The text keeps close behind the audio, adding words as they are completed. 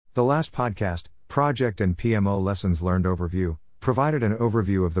The last podcast, Project and PMO Lessons Learned Overview, provided an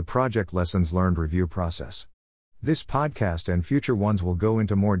overview of the project lessons learned review process. This podcast and future ones will go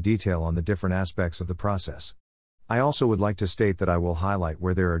into more detail on the different aspects of the process. I also would like to state that I will highlight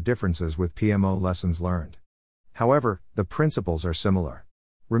where there are differences with PMO lessons learned. However, the principles are similar.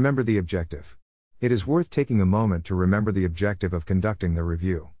 Remember the objective. It is worth taking a moment to remember the objective of conducting the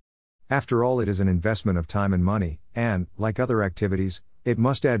review. After all, it is an investment of time and money, and, like other activities, it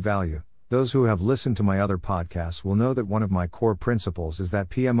must add value. Those who have listened to my other podcasts will know that one of my core principles is that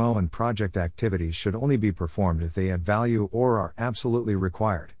PMO and project activities should only be performed if they add value or are absolutely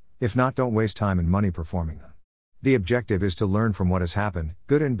required. If not, don't waste time and money performing them. The objective is to learn from what has happened,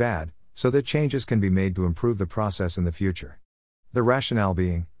 good and bad, so that changes can be made to improve the process in the future. The rationale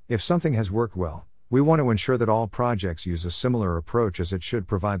being, if something has worked well, we want to ensure that all projects use a similar approach, as it should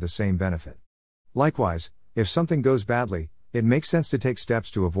provide the same benefit. Likewise, if something goes badly, it makes sense to take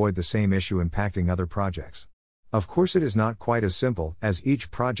steps to avoid the same issue impacting other projects. Of course, it is not quite as simple, as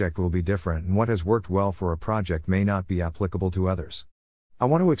each project will be different and what has worked well for a project may not be applicable to others. I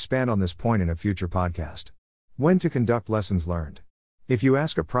want to expand on this point in a future podcast. When to conduct lessons learned. If you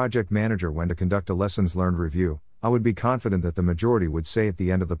ask a project manager when to conduct a lessons learned review, I would be confident that the majority would say at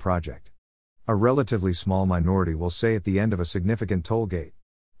the end of the project. A relatively small minority will say at the end of a significant toll gate.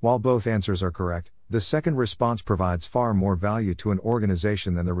 While both answers are correct, the second response provides far more value to an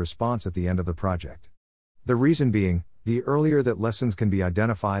organization than the response at the end of the project. The reason being, the earlier that lessons can be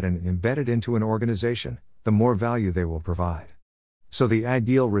identified and embedded into an organization, the more value they will provide. So the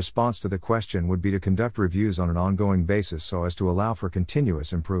ideal response to the question would be to conduct reviews on an ongoing basis so as to allow for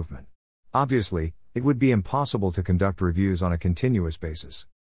continuous improvement. Obviously, it would be impossible to conduct reviews on a continuous basis.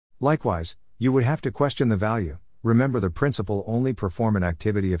 Likewise, you would have to question the value. Remember the principle: only perform an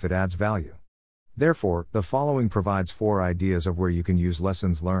activity if it adds value. Therefore, the following provides 4 ideas of where you can use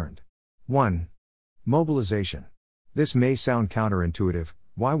lessons learned. 1. Mobilization. This may sound counterintuitive.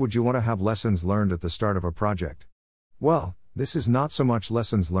 Why would you want to have lessons learned at the start of a project? Well, this is not so much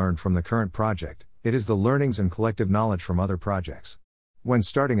lessons learned from the current project, it is the learnings and collective knowledge from other projects. When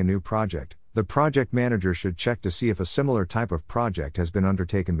starting a new project, the project manager should check to see if a similar type of project has been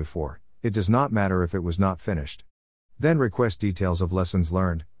undertaken before. It does not matter if it was not finished. Then request details of lessons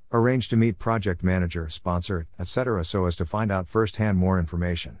learned, arrange to meet project manager, sponsor, etc. so as to find out firsthand more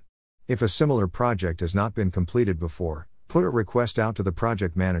information. If a similar project has not been completed before, put a request out to the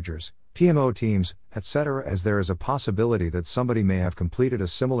project managers, PMO teams, etc., as there is a possibility that somebody may have completed a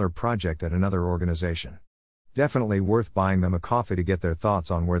similar project at another organization. Definitely worth buying them a coffee to get their thoughts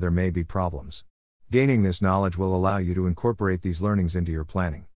on where there may be problems. Gaining this knowledge will allow you to incorporate these learnings into your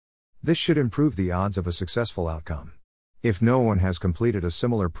planning. This should improve the odds of a successful outcome. If no one has completed a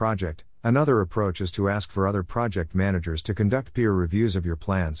similar project, another approach is to ask for other project managers to conduct peer reviews of your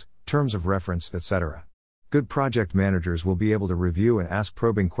plans, terms of reference, etc. Good project managers will be able to review and ask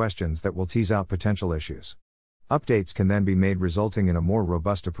probing questions that will tease out potential issues. Updates can then be made, resulting in a more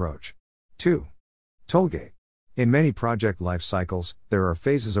robust approach. 2. Tollgate. In many project life cycles, there are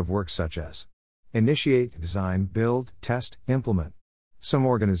phases of work such as initiate, design, build, test, implement. Some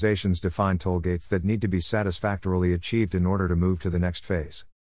organizations define tollgates that need to be satisfactorily achieved in order to move to the next phase.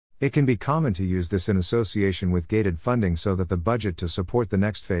 It can be common to use this in association with gated funding so that the budget to support the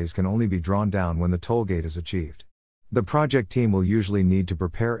next phase can only be drawn down when the tollgate is achieved. The project team will usually need to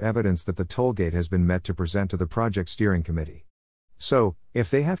prepare evidence that the tollgate has been met to present to the project steering committee. So,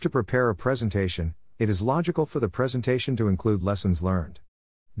 if they have to prepare a presentation, it is logical for the presentation to include lessons learned.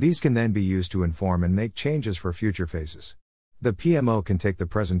 These can then be used to inform and make changes for future phases. The PMO can take the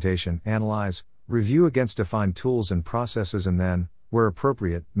presentation, analyze, review against defined tools and processes, and then, where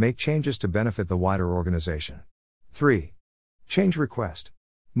appropriate, make changes to benefit the wider organization. 3. Change request.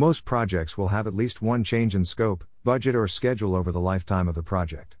 Most projects will have at least one change in scope, budget, or schedule over the lifetime of the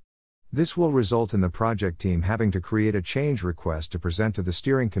project. This will result in the project team having to create a change request to present to the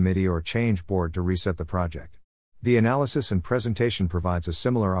steering committee or change board to reset the project. The analysis and presentation provides a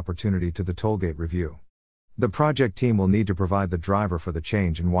similar opportunity to the tollgate review. The project team will need to provide the driver for the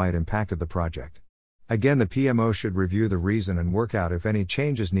change and why it impacted the project. Again, the PMO should review the reason and work out if any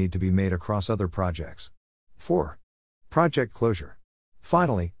changes need to be made across other projects. 4. Project closure.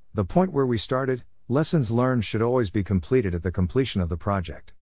 Finally, the point where we started, lessons learned should always be completed at the completion of the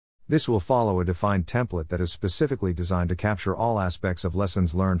project. This will follow a defined template that is specifically designed to capture all aspects of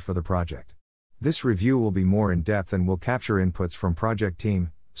lessons learned for the project. This review will be more in-depth and will capture inputs from project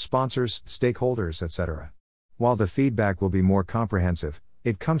team, sponsors, stakeholders, etc. While the feedback will be more comprehensive,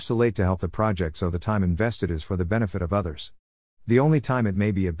 it comes too late to help the project, so the time invested is for the benefit of others. The only time it may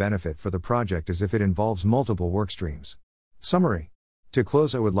be a benefit for the project is if it involves multiple work streams. Summary. To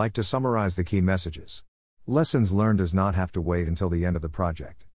close, I would like to summarize the key messages. Lessons learned does not have to wait until the end of the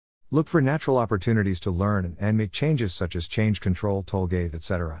project. Look for natural opportunities to learn and make changes such as change control, tollgate,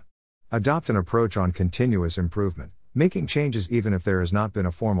 etc. Adopt an approach on continuous improvement, making changes even if there has not been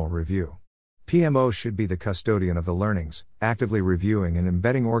a formal review. PMO should be the custodian of the learnings, actively reviewing and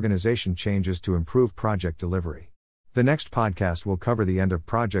embedding organization changes to improve project delivery. The next podcast will cover the end of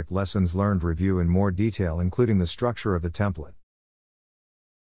project lessons learned review in more detail, including the structure of the template.